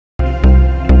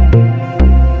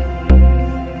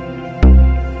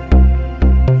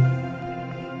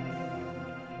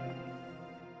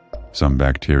Some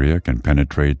bacteria can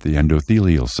penetrate the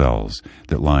endothelial cells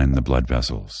that line the blood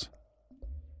vessels.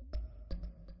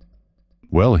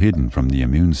 Well hidden from the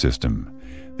immune system,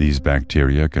 these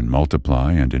bacteria can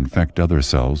multiply and infect other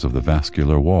cells of the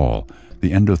vascular wall,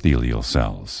 the endothelial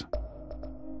cells.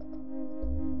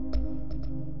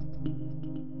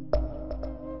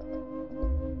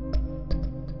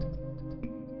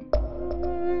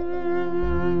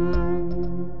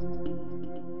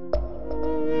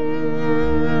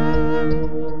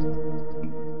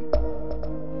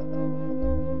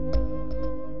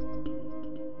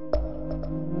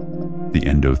 The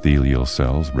endothelial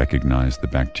cells recognize the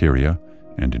bacteria,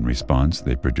 and in response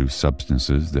they produce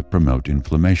substances that promote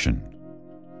inflammation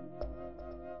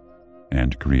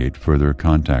and create further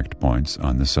contact points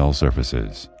on the cell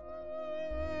surfaces.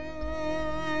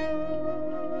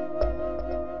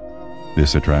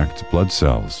 This attracts blood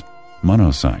cells,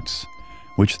 monocytes,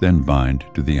 which then bind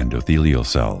to the endothelial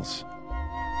cells.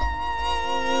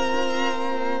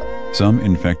 Some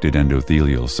infected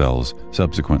endothelial cells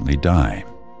subsequently die,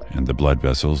 and the blood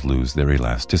vessels lose their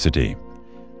elasticity.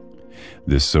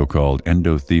 This so-called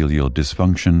endothelial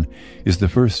dysfunction is the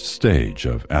first stage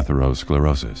of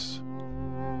atherosclerosis.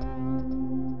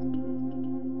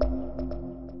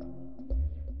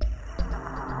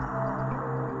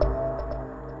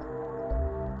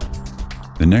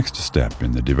 The next step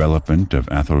in the development of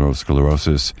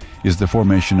atherosclerosis is the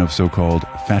formation of so-called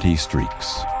fatty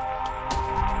streaks.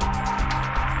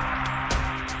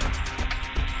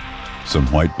 Some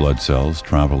white blood cells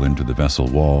travel into the vessel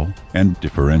wall and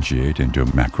differentiate into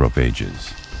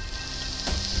macrophages.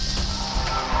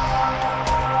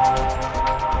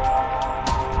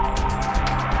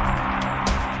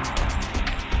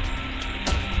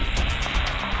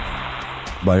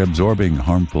 By absorbing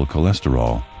harmful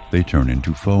cholesterol, they turn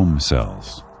into foam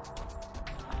cells.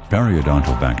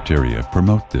 Periodontal bacteria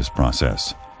promote this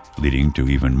process, leading to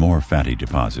even more fatty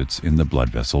deposits in the blood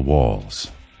vessel walls.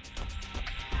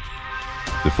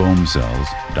 The foam cells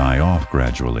die off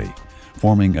gradually,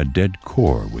 forming a dead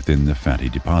core within the fatty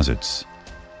deposits,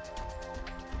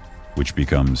 which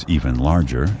becomes even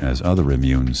larger as other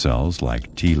immune cells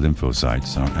like T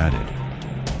lymphocytes are added.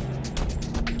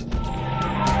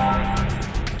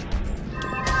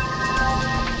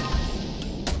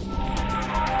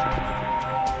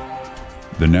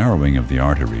 The narrowing of the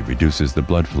artery reduces the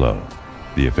blood flow.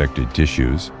 The affected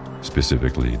tissues,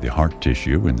 specifically the heart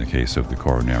tissue in the case of the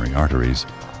coronary arteries,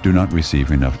 do not receive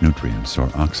enough nutrients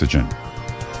or oxygen.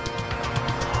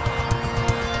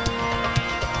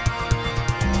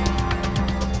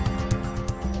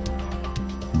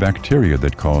 Bacteria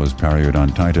that cause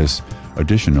periodontitis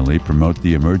additionally promote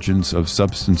the emergence of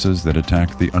substances that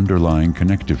attack the underlying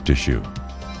connective tissue.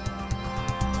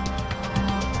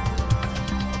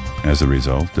 As a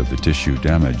result of the tissue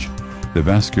damage, the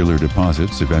vascular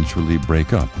deposits eventually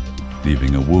break up,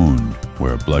 leaving a wound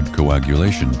where blood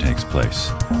coagulation takes place.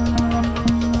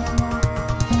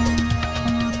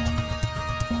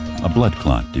 A blood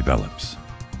clot develops.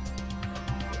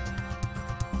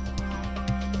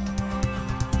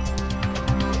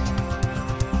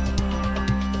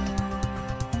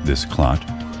 This clot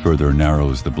further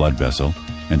narrows the blood vessel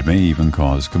and may even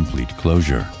cause complete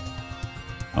closure.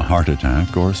 A heart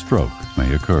attack or stroke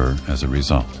may occur as a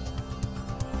result.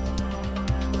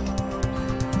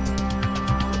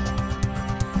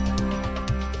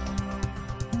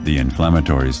 The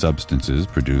inflammatory substances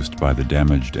produced by the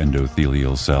damaged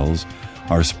endothelial cells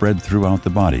are spread throughout the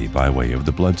body by way of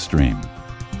the bloodstream.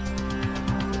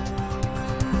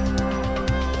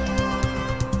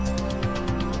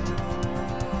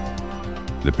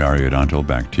 The periodontal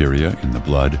bacteria in the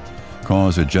blood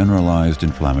cause a generalized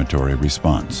inflammatory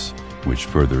response, which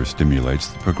further stimulates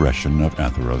the progression of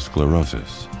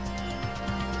atherosclerosis.